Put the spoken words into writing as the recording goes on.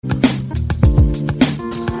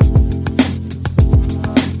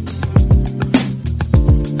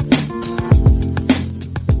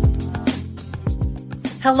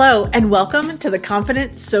Hello, and welcome to the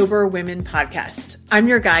Confident Sober Women podcast. I'm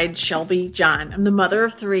your guide, Shelby John. I'm the mother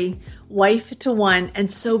of three, wife to one,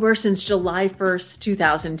 and sober since July 1st,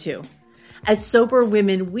 2002. As sober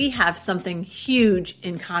women, we have something huge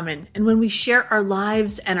in common. And when we share our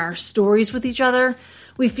lives and our stories with each other,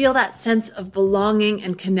 we feel that sense of belonging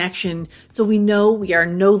and connection, so we know we are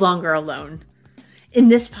no longer alone. In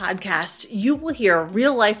this podcast, you will hear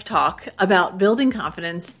real-life talk about building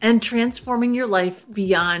confidence and transforming your life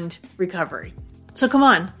beyond recovery. So come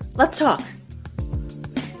on, let's talk.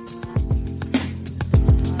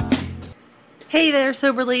 Hey there,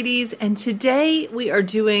 sober ladies, and today we are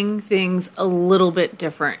doing things a little bit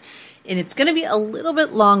different. And it's going to be a little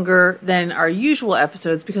bit longer than our usual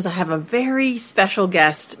episodes because I have a very special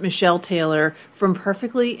guest, Michelle Taylor from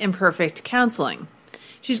Perfectly Imperfect Counseling.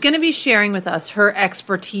 She's going to be sharing with us her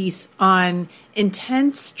expertise on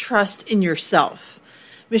intense trust in yourself.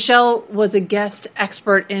 Michelle was a guest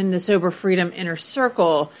expert in the Sober Freedom Inner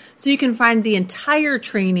Circle, so you can find the entire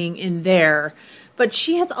training in there. But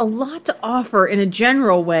she has a lot to offer in a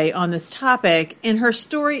general way on this topic, and her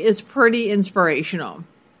story is pretty inspirational.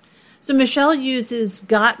 So Michelle uses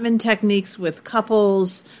Gottman techniques with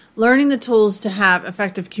couples, learning the tools to have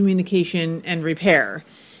effective communication and repair.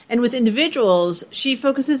 And with individuals, she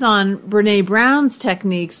focuses on Brené Brown's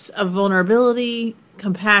techniques of vulnerability,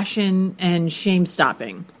 compassion, and shame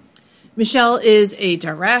stopping. Michelle is a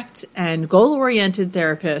direct and goal-oriented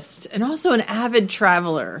therapist and also an avid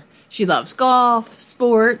traveler. She loves golf,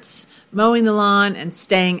 sports, mowing the lawn, and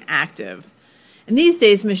staying active. And these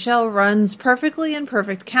days, Michelle runs Perfectly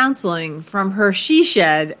Imperfect Counseling from her she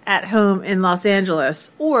shed at home in Los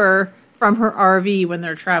Angeles or from her RV when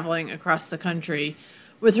they're traveling across the country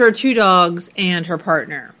with her two dogs and her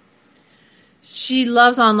partner. She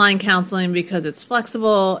loves online counseling because it's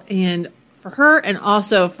flexible and for her and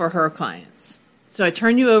also for her clients. So I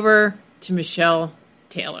turn you over to Michelle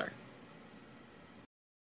Taylor.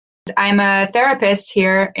 I'm a therapist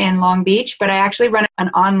here in Long Beach, but I actually run an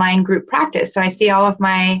online group practice. So I see all of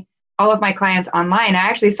my clients online. I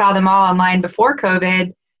actually saw them all online before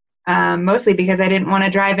COVID, mostly because I didn't want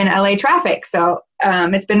to drive in LA traffic. So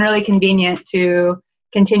it's been really convenient to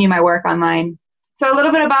continue my work online. So a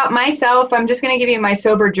little bit about myself. I'm just going to give you my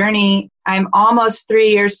sober journey. I'm almost 3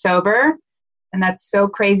 years sober. And that's so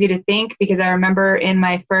crazy to think because I remember in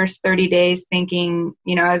my first 30 days thinking,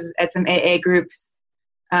 I was at some AA groups,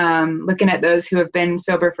 looking at those who have been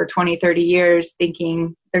sober for 20, 30 years,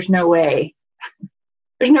 thinking there's no way.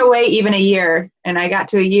 There's no way even a year. And I got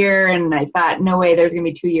to a year and I thought, no way, there's going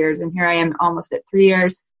to be 2 years. And here I am almost at 3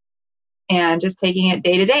 years and just taking it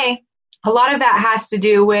day to day. A lot of that has to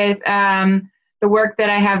do with the work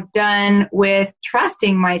that I have done with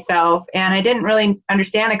trusting myself. And I didn't really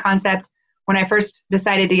understand the concept when I first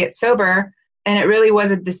decided to get sober. And it really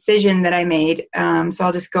was a decision that I made. So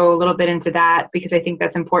I'll just go a little bit into that because I think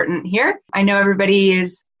that's important here. I know everybody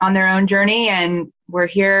is on their own journey and we're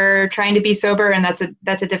here trying to be sober, and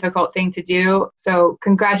that's a difficult thing to do. So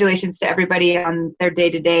congratulations to everybody on their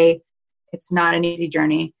day-to-day. It's not an easy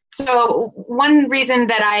journey. So one reason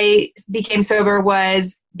that I became sober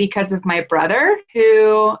was because of my brother,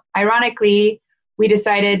 who ironically, we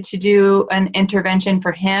decided to do an intervention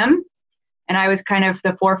for him. And I was kind of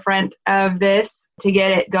the forefront of this to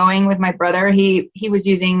get it going with my brother. He was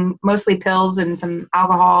using mostly pills and some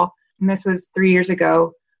alcohol. And this was 3 years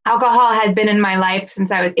ago. Alcohol had been in my life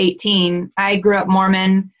since I was 18. I grew up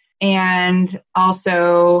Mormon. And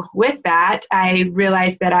also with that, I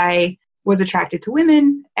realized that I was attracted to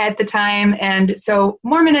women at the time. And so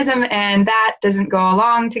Mormonism and that doesn't go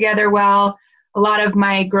along together well. A lot of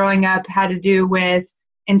my growing up had to do with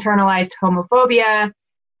internalized homophobia,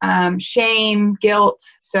 shame, guilt.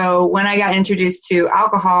 So when I got introduced to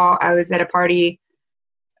alcohol, I was at a party,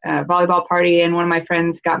 a volleyball party, and one of my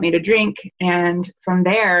friends got me to drink. And from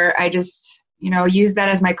there, I just, used that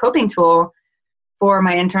as my coping tool for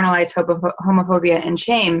my internalized homophobia and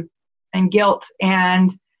shame and guilt.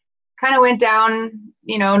 And kind of went down,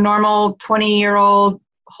 normal 20-year-old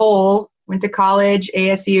hole, went to college,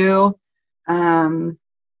 ASU,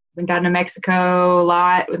 went down to Mexico a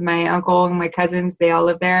lot with my uncle and my cousins. They all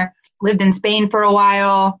live there. Lived in Spain for a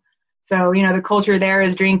while. So, the culture there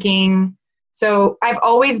is drinking. So I've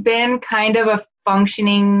always been kind of a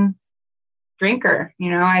functioning drinker.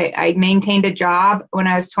 I maintained a job when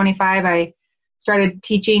I was 25. I started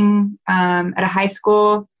teaching at a high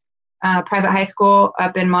school, private high school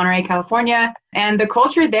up in Monterey, California. And the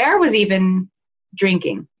culture there was even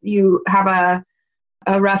drinking. You have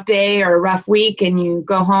a rough day or a rough week and you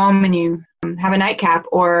go home and you have a nightcap,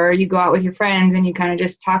 or you go out with your friends and you kind of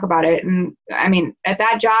just talk about it. And I mean, at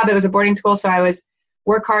that job, it was a boarding school. So I was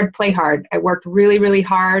work hard, play hard. I worked really, really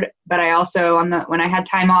hard, but I also, when I had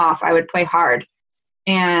time off, I would play hard.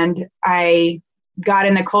 And I got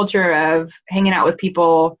in the culture of hanging out with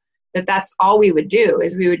people that's all we would do,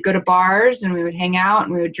 is we would go to bars and we would hang out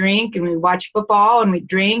and we would drink and we would watch football and we'd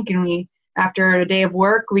drink, and after a day of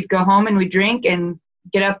work, we'd go home and we'd drink and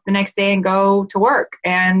get up the next day and go to work.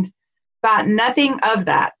 And thought nothing of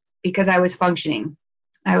that because I was functioning.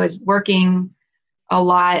 I was working a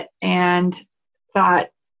lot and thought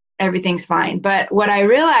everything's fine. But what I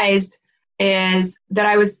realized is that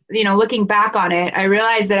I was, looking back on it, I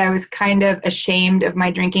realized that I was kind of ashamed of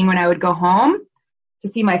my drinking when I would go home to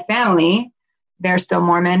see my family. They're still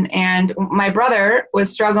Mormon. And my brother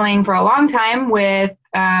was struggling for a long time with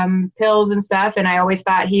pills and stuff. And I always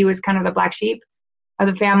thought he was kind of the black sheep of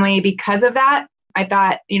the family because of that. I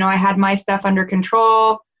thought, I had my stuff under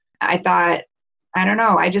control. I thought, I don't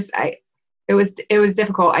know. It was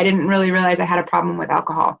difficult. I didn't really realize I had a problem with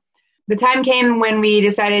alcohol. The time came when we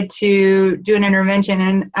decided to do an intervention.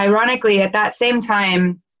 And ironically, at that same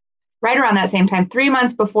time, right around that same time, 3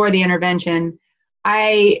 months before the intervention,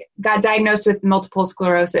 I got diagnosed with multiple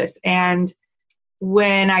sclerosis. And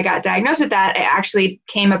when I got diagnosed with that, it actually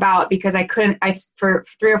came about because for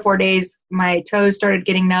 3 or 4 days, my toes started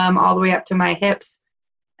getting numb all the way up to my hips.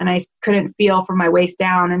 And I couldn't feel from my waist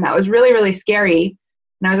down. And that was really, really scary.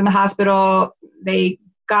 And I was in the hospital. They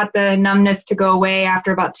got the numbness to go away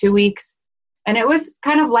after about 2 weeks. And it was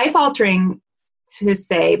kind of life-altering to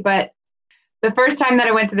say. But the first time that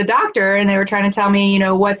I went to the doctor and they were trying to tell me,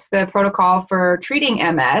 what's the protocol for treating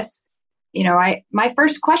MS, my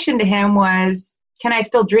first question to him was, can I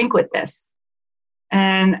still drink with this?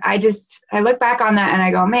 And I look back on that and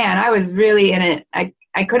I go, man, I was really in it.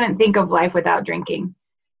 I couldn't think of life without drinking.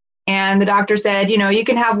 And the doctor said, you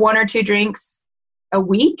can have 1 or 2 drinks a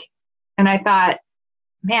week. And I thought,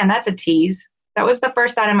 man, that's a tease. That was the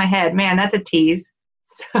first thought in my head. Man, that's a tease.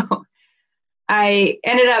 So I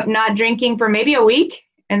ended up not drinking for maybe a week.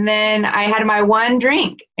 And then I had my 1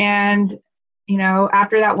 drink. And,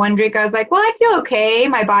 after that 1 drink, I was like, well, I feel okay.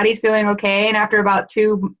 My body's feeling okay. And after about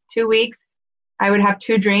two weeks, I would have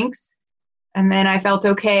 2 drinks. And then I felt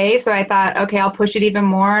okay. So I thought, okay, I'll push it even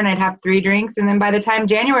more. And I'd have 3 drinks. And then by the time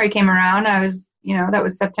January came around, I was, that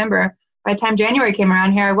was September. By the time January came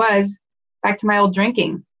around, here I was back to my old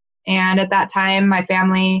drinking. And at that time, my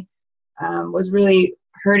family was really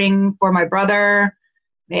hurting for my brother.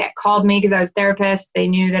 They had called me because I was a therapist. They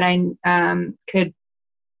knew that I could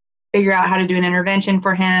figure out how to do an intervention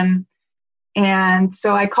for him. And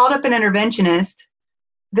so I called up an interventionist.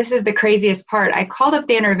 This is the craziest part. I called up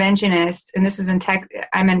the interventionist, and this was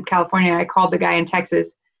I'm in California. I called the guy in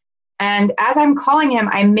Texas. And as I'm calling him,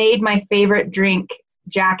 I made my favorite drink,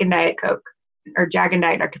 Jack and Diet Coke, or Jack and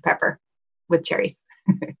Diet Dr. Pepper with cherries.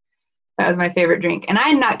 That was my favorite drink. And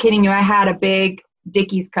I'm not kidding you. I had a big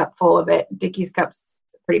Dickies cup full of it. Dickies cup's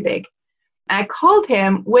pretty big. I called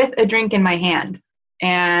him with a drink in my hand.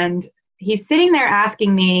 And he's sitting there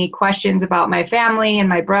asking me questions about my family and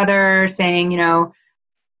my brother, saying,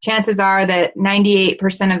 chances are that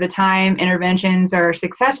 98% of the time interventions are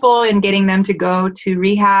successful in getting them to go to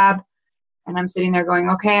rehab. And I'm sitting there going,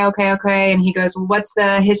 okay. And he goes, well, what's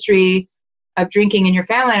the history of drinking in your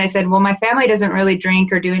family? And I said, well, my family doesn't really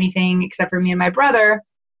drink or do anything except for me and my brother.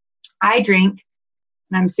 I drink.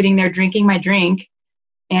 And I'm sitting there drinking my drink.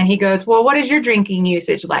 And he goes, well, what is your drinking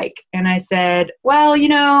usage like? And I said, well,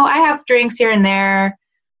 I have drinks here and there,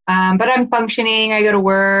 but I'm functioning. I go to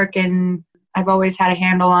work and I've always had a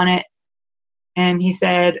handle on it. And he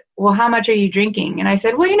said, well, how much are you drinking? And I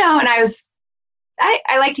said, well, and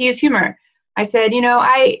I like to use humor. I said,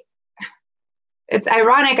 it's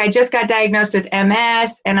ironic. I just got diagnosed with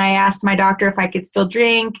MS and I asked my doctor if I could still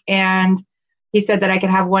drink. And he said that I could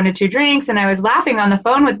have 1 to 2 drinks. And I was laughing on the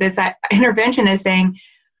phone with this interventionist saying,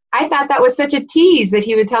 I thought that was such a tease that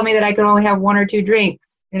he would tell me that I could only have 1 or 2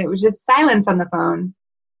 drinks. And it was just silence on the phone.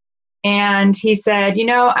 And he said,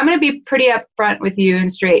 I'm going to be pretty upfront with you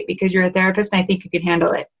and straight because you're a therapist and I think you can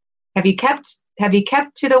handle it. Have you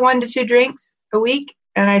kept to the 1 to 2 drinks a week?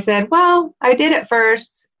 And I said, well, I did at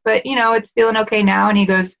first, but it's feeling okay now. And he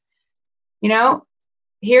goes,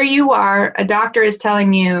 here you are. A doctor is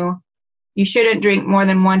telling you shouldn't drink more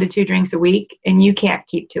than 1 to 2 drinks a week and you can't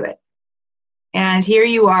keep to it. And here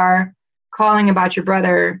you are calling about your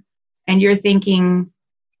brother and you're thinking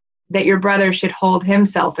that your brother should hold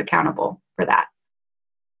himself accountable for that.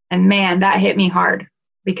 And man, that hit me hard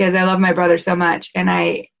because I love my brother so much. And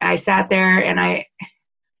I sat there and of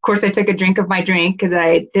course I took a drink of my drink because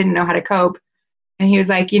I didn't know how to cope. And he was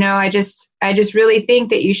like, I just really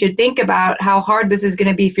think that you should think about how hard this is going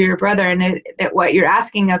to be for your brother and that what you're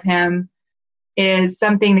asking of him is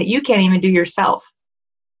something that you can't even do yourself.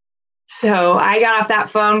 So I got off that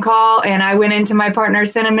phone call and I went into my partner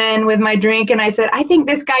Cinnamon with my drink and I said, I think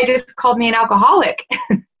this guy just called me an alcoholic.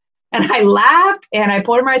 And I laughed and I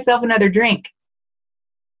poured myself another drink.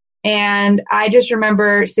 And I just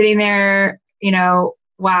remember sitting there,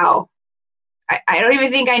 wow. I don't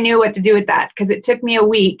even think I knew what to do with that because it took me a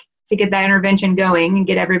week to get that intervention going and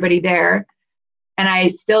get everybody there. And I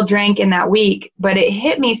still drank in that week, but it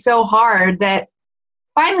hit me so hard that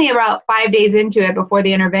finally about 5 days into it before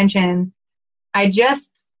the intervention, I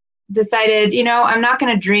just decided, I'm not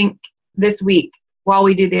going to drink this week while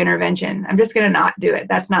we do the intervention. I'm just going to not do it.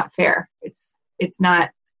 That's not fair. It's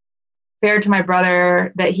not fair to my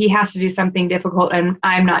brother that he has to do something difficult and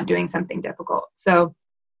I'm not doing something difficult. So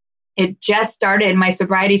it just started, my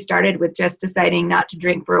sobriety started with just deciding not to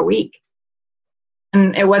drink for a week.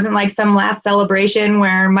 And it wasn't like some last celebration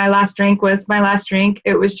where my last drink was my last drink.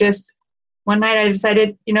 It was just one night I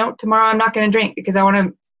decided, tomorrow I'm not going to drink because I want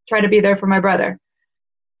to try to be there for my brother.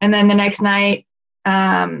 And then the next night,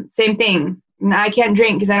 same thing. I can't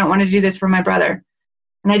drink because I don't want to do this for my brother.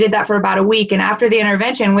 And I did that for about a week. And after the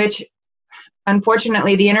intervention, which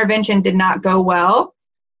unfortunately the intervention did not go well,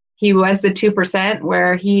 he was the 2%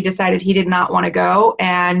 where he decided he did not want to go.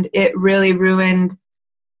 And it really ruined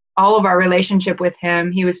all of our relationship with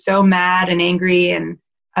him. He was so mad and angry and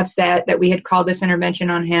upset that we had called this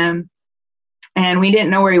intervention on him. And we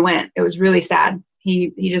didn't know where he went. It was really sad.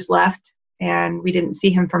 He just left and we didn't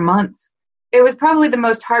see him for months. It was probably the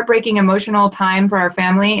most heartbreaking, emotional time for our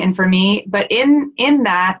family and for me. But in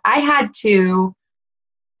that, I had to,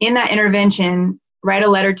 in that intervention, write a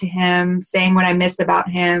letter to him saying what I missed about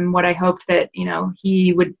him, what I hoped that,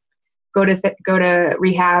 he would go to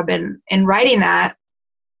rehab. And in writing that,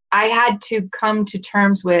 I had to come to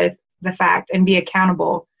terms with the fact and be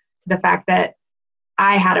accountable to the fact that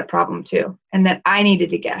I had a problem too, and that I needed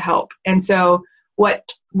to get help. And so what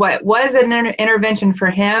was an intervention for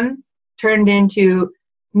him turned into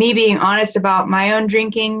me being honest about my own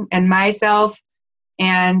drinking and myself.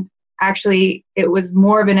 And actually it was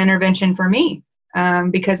more of an intervention for me.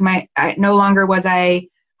 Because no longer was I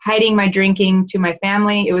hiding my drinking to my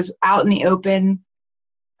family. It was out in the open.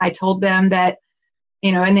 I told them that,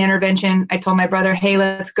 in the intervention, I told my brother, hey,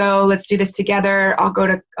 let's go. Let's do this together. I'll go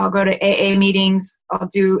to AA meetings. I'll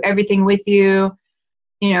do everything with you,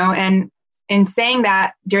 and in saying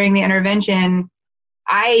that during the intervention,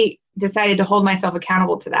 I decided to hold myself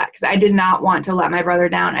accountable to that because I did not want to let my brother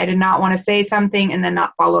down. I did not want to say something and then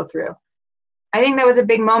not follow through. I think that was a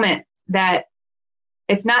big moment that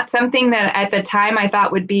it's not something that at the time I thought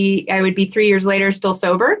I would be 3 years later still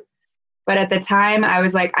sober. But at the time I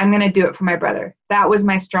was like, I'm going to do it for my brother. That was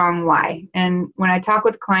my strong why. And when I talk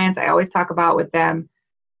with clients, I always talk about with them,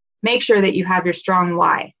 make sure that you have your strong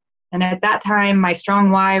why. And at that time, my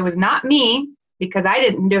strong why was not me because I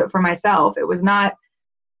didn't do it for myself. It was not,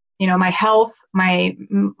 my health, my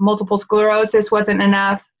multiple sclerosis wasn't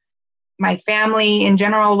enough. My family in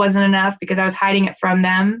general wasn't enough because I was hiding it from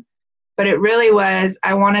them. But it really was,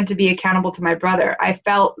 I wanted to be accountable to my brother. I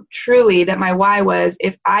felt truly that my why was,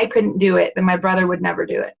 if I couldn't do it, then my brother would never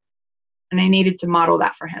do it. And I needed to model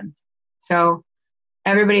that for him. So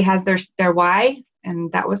everybody has their why,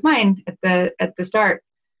 and that was mine at the start.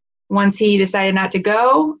 Once he decided not to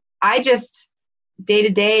go, I just, day to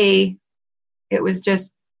day, it was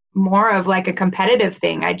just more of like a competitive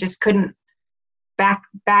thing. I just couldn't back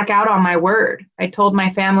out on my word. I told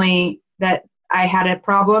my family that I had a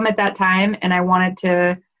problem at that time and I wanted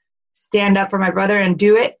to stand up for my brother and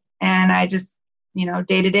do it. And I just,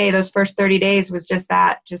 day to day, those first 30 days was just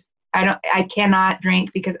that. I cannot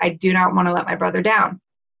drink because I do not want to let my brother down.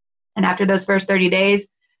 And after those first 30 days,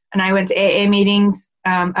 and I went to AA meetings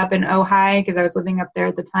up in Ojai because I was living up there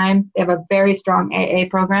at the time. They have a very strong AA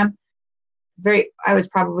program. I was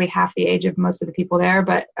probably half the age of most of the people there,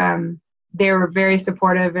 but they were very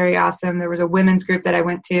supportive, very awesome. There was a women's group that I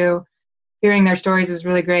went to. Hearing their stories was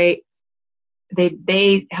really great.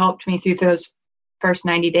 They helped me through those first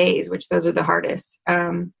 90 days, which those are the hardest.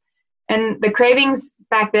 And the cravings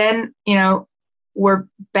back then, were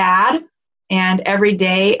bad. And every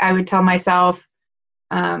day I would tell myself,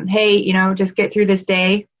 hey, just get through this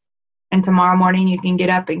day. And tomorrow morning you can get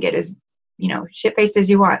up and get as, shit-faced as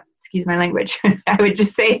you want. Excuse my language. I would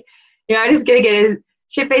just say, I just gotta get as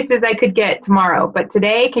shit-faced as I could get tomorrow. But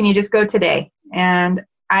today, can you just go today? And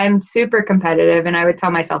I'm super competitive, and I would tell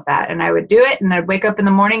myself that, and I would do it, and I'd wake up in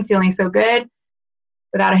the morning feeling so good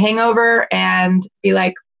without a hangover and be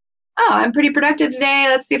like, oh, I'm pretty productive today.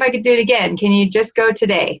 Let's see if I could do it again. Can you just go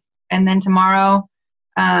today? And then tomorrow,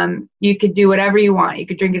 you could do whatever you want. You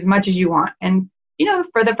could drink as much as you want. And,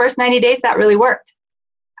 for the first 90 days, that really worked.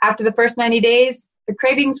 After the first 90 days, the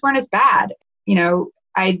cravings weren't as bad.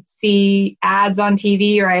 I'd see ads on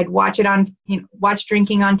TV, or I'd watch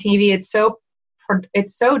drinking on TV.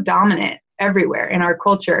 It's so dominant everywhere in our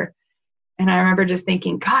culture. And I remember just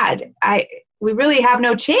thinking, God, we really have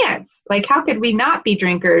no chance. Like, how could we not be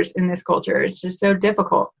drinkers in this culture? It's just so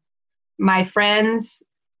difficult. My friends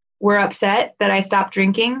were upset that I stopped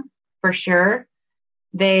drinking, for sure.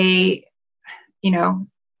 They,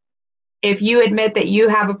 if you admit that you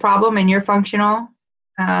have a problem and you're functional,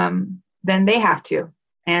 then they have to.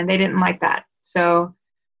 And they didn't like that. So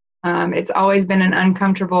it's always been an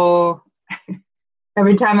uncomfortable,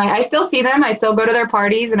 every time I still see them, I still go to their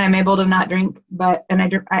parties and I'm able to not drink,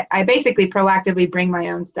 I basically proactively bring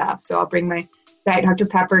my own stuff. So I'll bring my Diet Dr.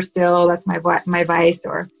 Pepper still, that's my vice,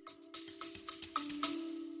 or.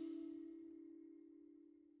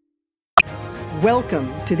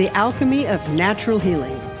 Welcome to the Alchemy of Natural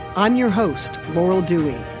Healing. I'm your host, Laurel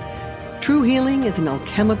Dewey. True healing is an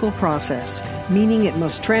alchemical process, meaning it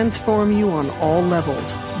must transform you on all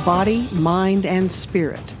levels, body, mind, and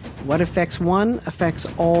spirit. What affects one affects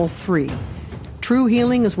all three. True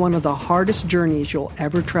healing is one of the hardest journeys you'll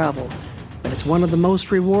ever travel, but it's one of the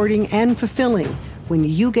most rewarding and fulfilling when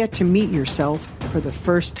you get to meet yourself for the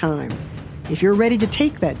first time. If you're ready to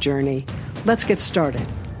take that journey, let's get started.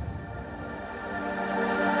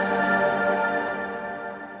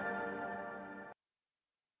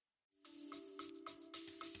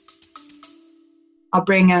 I'll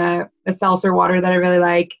bring a seltzer water that I really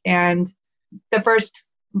like. And the first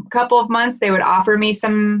couple of months, they would offer me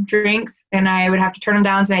some drinks and I would have to turn them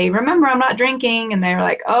down and say, remember, I'm not drinking. And they were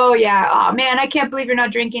like, oh yeah, oh man, I can't believe you're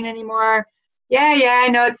not drinking anymore. Yeah, I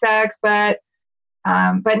know it sucks, but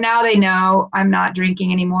now they know I'm not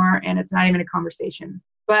drinking anymore and it's not even a conversation.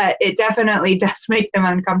 But it definitely does make them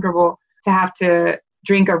uncomfortable to have to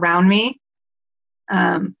drink around me.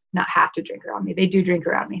 Not have to drink around me. They do drink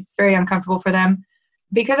around me. It's very uncomfortable for them.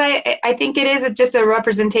 Because I think it is just a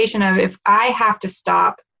representation of, if I have to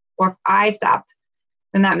stop, or if I stopped,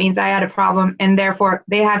 then that means I had a problem, and therefore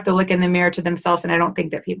they have to look in the mirror to themselves, and I don't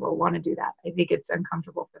think that people want to do that. I think it's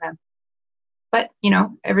uncomfortable for them. But,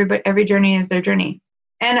 every journey is their journey.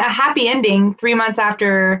 And a happy ending, 3 months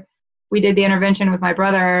after we did the intervention with my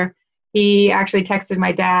brother, he actually texted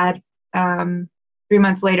my dad 3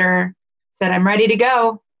 months later, said, I'm ready to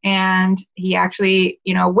go. And he actually,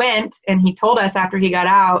 went, and he told us after he got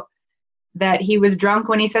out that he was drunk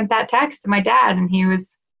when he sent that text to my dad. And he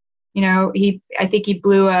was, I think he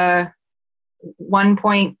blew a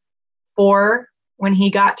 1.4 when he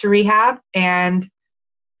got to rehab, and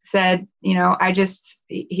said,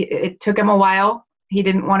 it took him a while. He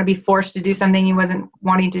didn't want to be forced to do something he wasn't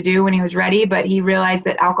wanting to do when he was ready, but he realized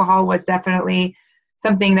that alcohol was definitely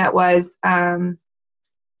something that was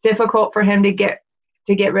difficult for him to get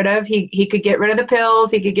rid of. He could get rid of the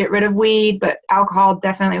pills, he could get rid of weed, but alcohol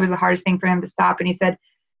definitely was the hardest thing for him to stop. And he said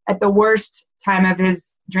at the worst time of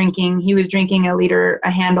his drinking, he was drinking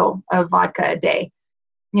a handle of vodka a day.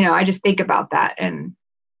 I just think about that, and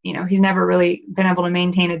he's never really been able to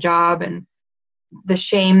maintain a job, and the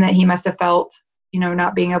shame that he must have felt,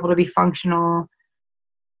 not being able to be functional,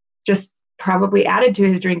 just probably added to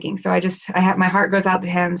his drinking. So my heart goes out to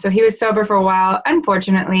him. So he was sober for a while.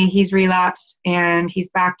 Unfortunately, he's relapsed and he's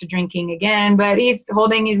back to drinking again, but he's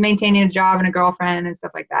maintaining a job and a girlfriend and stuff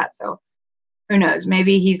like that. So who knows,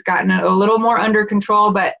 maybe he's gotten a little more under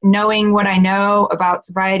control, but knowing what I know about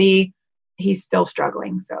sobriety, he's still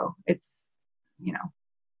struggling. So it's,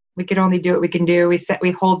 we can only do what we can do.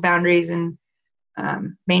 We hold boundaries and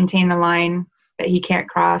maintain the line that he can't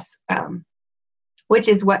cross. Which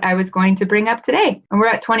is what I was going to bring up today. And we're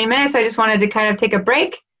at 20 minutes. I just wanted to kind of take a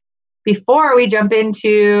break before we jump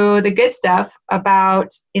into the good stuff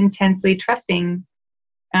about intensely trusting,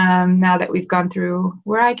 now that we've gone through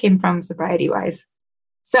where I came from sobriety-wise.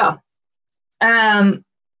 So I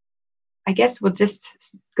guess we'll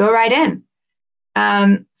just go right in.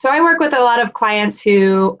 So I work with a lot of clients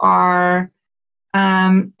who are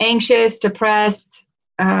anxious, depressed,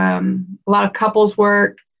 a lot of couples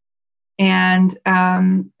work. And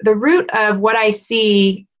the root of what I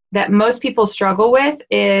see that most people struggle with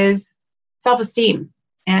is self-esteem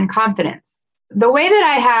and confidence. The way that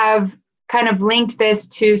I have kind of linked this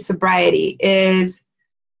to sobriety is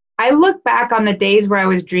I look back on the days where I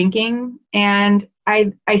was drinking, and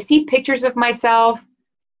I see pictures of myself,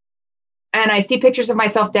 and I see pictures of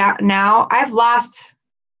myself now. I've lost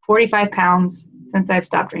 45 pounds since I've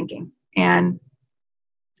stopped drinking, and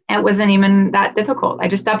it wasn't even that difficult. I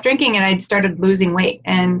just stopped drinking and I started losing weight,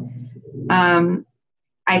 and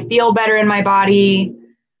I feel better in my body.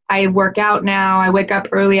 I work out now. I wake up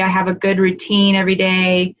early. I have a good routine every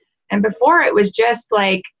day. And before it was just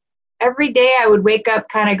like every day I would wake up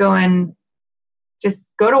kind of going, just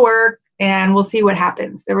go to work and we'll see what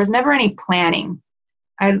happens. There was never any planning.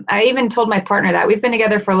 I even told my partner that. We've been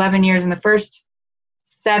together for 11 years. In the first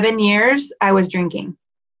 7 years, I was drinking.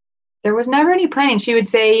 There was never any planning. She would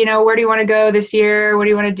say, you know, where do you want to go this year? What do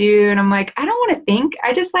you want to do? And I'm like, I don't want to think.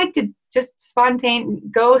 I just like to just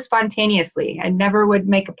go spontaneously. I never would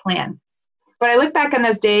make a plan. But I look back on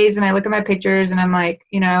those days and I look at my pictures and I'm like,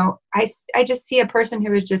 you know, I just see a person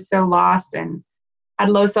who was just so lost and had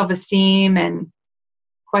low self-esteem and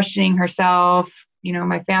questioning herself. You know,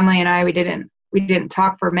 my family and I, we didn't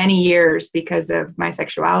talk for many years because of my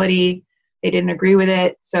sexuality. They didn't agree with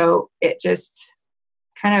it. So it just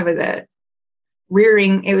kind of was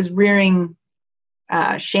rearing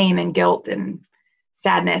shame and guilt and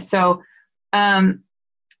sadness. So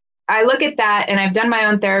I look at that, and I've done my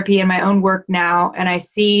own therapy and my own work now, and I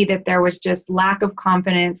see that there was just lack of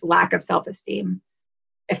confidence, lack of self-esteem.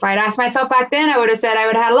 If I'd asked myself back then, I would have said I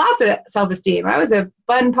would have had lots of self-esteem. I was a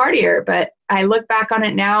fun partier, but I look back on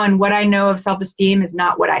it now, and what I know of self-esteem is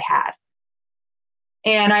not what I had.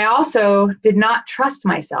 And I also did not trust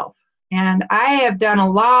myself. And I have done a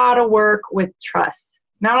lot of work with trust,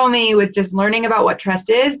 not only with just learning about what trust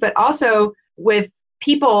is, but also with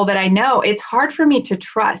people that I know. It's hard for me to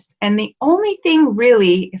trust. And the only thing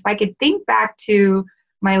really, if I could think back to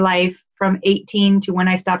my life from 18 to when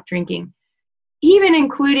I stopped drinking, even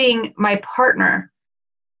including my partner,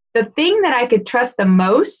 the thing that I could trust the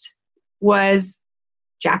most was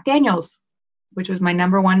Jack Daniels, which was my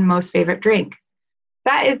number one most favorite drink.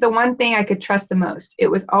 That is the one thing I could trust the most. It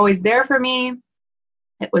was always there for me.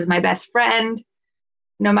 It was my best friend.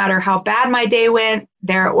 No matter how bad my day went,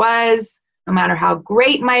 there it was. No matter how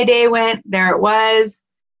great my day went, there it was.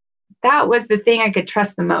 That was the thing I could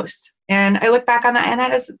trust the most. And I look back on that, and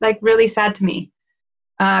that is like really sad to me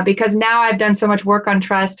because now I've done so much work on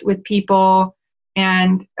trust with people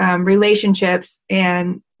and relationships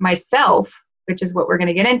and myself, which is what we're going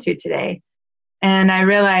to get into today. And I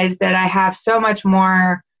realized that I have so much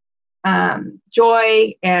more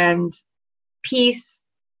joy and peace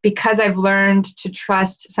because I've learned to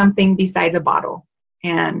trust something besides a bottle.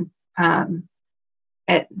 And the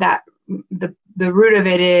root of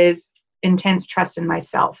it is intense trust in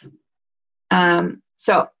myself.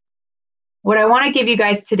 So what I want to give you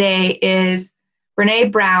guys today is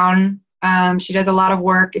Brené Brown. She does a lot of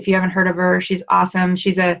work. If you haven't heard of her, she's awesome.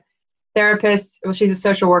 She's a therapist. Well, she's a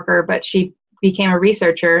social worker, but she became a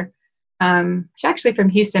researcher. She's actually from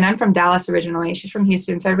Houston. I'm from Dallas originally. She's from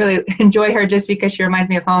Houston. So I really enjoy her just because she reminds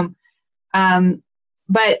me of home.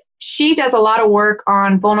 But she does a lot of work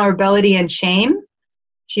on vulnerability and shame.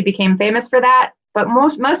 She became famous for that. But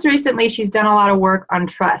most recently, she's done a lot of work on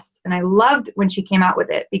trust. And I loved when she came out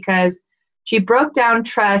with it because she broke down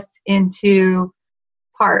trust into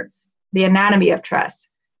parts, the anatomy of trust.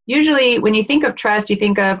 Usually when you think of trust, you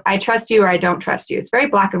think of I trust you or I don't trust you. It's very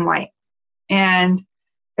black and white. And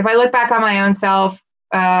if I look back on my own self,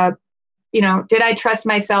 did I trust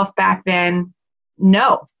myself back then?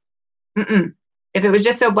 No. If it was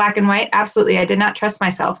just so black and white, absolutely, I did not trust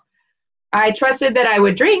myself. I trusted that I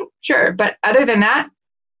would drink, sure. But other than that,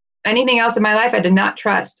 anything else in my life, I did not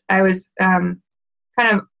trust. I was kind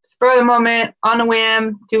of spur of the moment, on a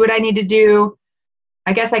whim, do what I need to do.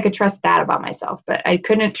 I guess I could trust that about myself, but I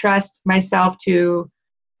couldn't trust myself to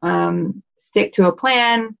stick to a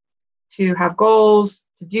plan, to have goals,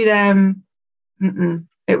 to do them.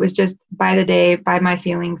 It was just by the day, by my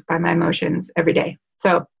feelings, by my emotions every day.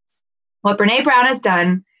 So what Brené Brown has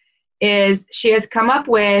done is she has come up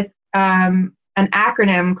with an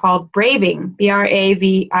acronym called BRAVING,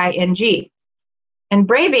 BRAVING. And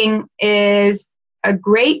BRAVING is a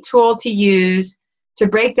great tool to use to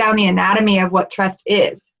break down the anatomy of what trust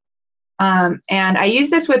is. And I use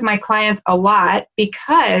this with my clients a lot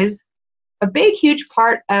because a big, huge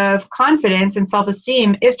part of confidence and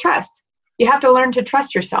self-esteem is trust. You have to learn to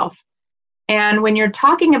trust yourself. And when you're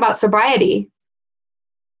talking about sobriety,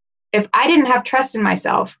 if I didn't have trust in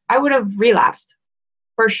myself, I would have relapsed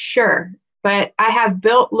for sure. But I have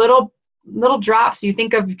built little drops. You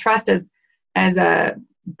think of trust as a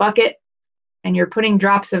bucket, and you're putting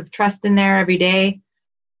drops of trust in there every day.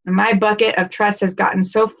 And my bucket of trust has gotten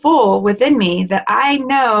so full within me that I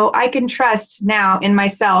know I can trust now in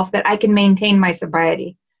myself that I can maintain my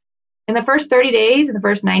sobriety. In the first 30 days, in the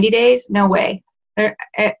first 90 days, no way.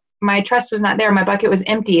 My trust was not there. My bucket was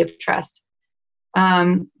empty of trust.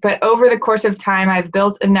 But over the course of time, I've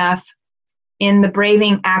built enough in the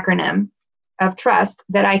BRAVING acronym of trust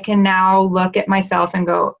that I can now look at myself and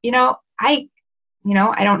go, I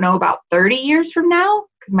I don't know about 30 years from now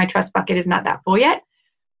because my trust bucket is not that full yet.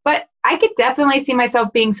 But I could definitely see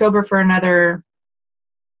myself being sober for another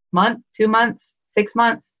month, 2 months, 6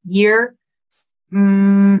 months, year,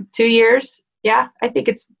 2 years. Yeah, I think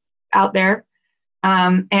it's out there.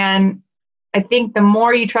 And I think the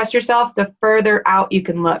more you trust yourself, the further out you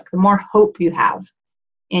can look, the more hope you have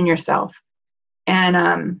in yourself.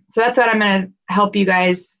 And so that's what I'm going to help you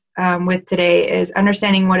guys with today is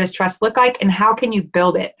understanding what does trust look like and how can you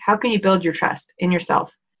build it? How can you build your trust in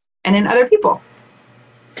yourself and in other people?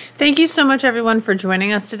 Thank you so much, everyone, for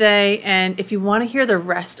joining us today. And if you want to hear the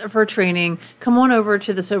rest of her training, come on over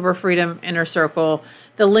to the Sober Freedom Inner Circle.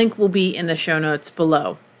 The link will be in the show notes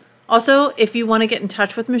below. Also, if you want to get in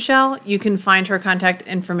touch with Michelle, you can find her contact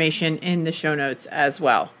information in the show notes as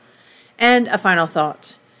well. And a final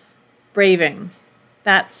thought. Braving.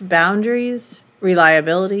 That's boundaries,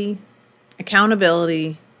 reliability,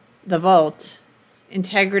 accountability, the vault,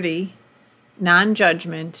 integrity,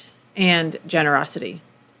 non-judgment, and generosity.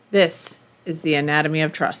 This is the Anatomy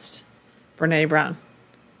of Trust. Brene Brown.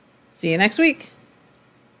 See you next week.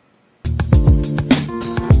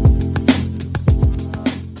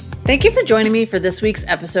 Thank you for joining me for this week's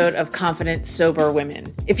episode of Confident Sober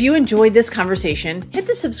Women. If you enjoyed this conversation, hit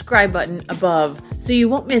the subscribe button above so you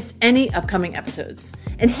won't miss any upcoming episodes.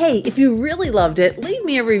 And hey, if you really loved it, leave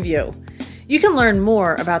me a review. You can learn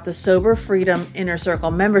more about the Sober Freedom Inner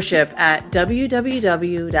Circle membership at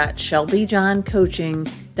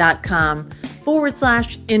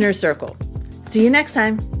www.shelbyjohncoaching.com/inner circle. See you next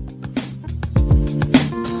time.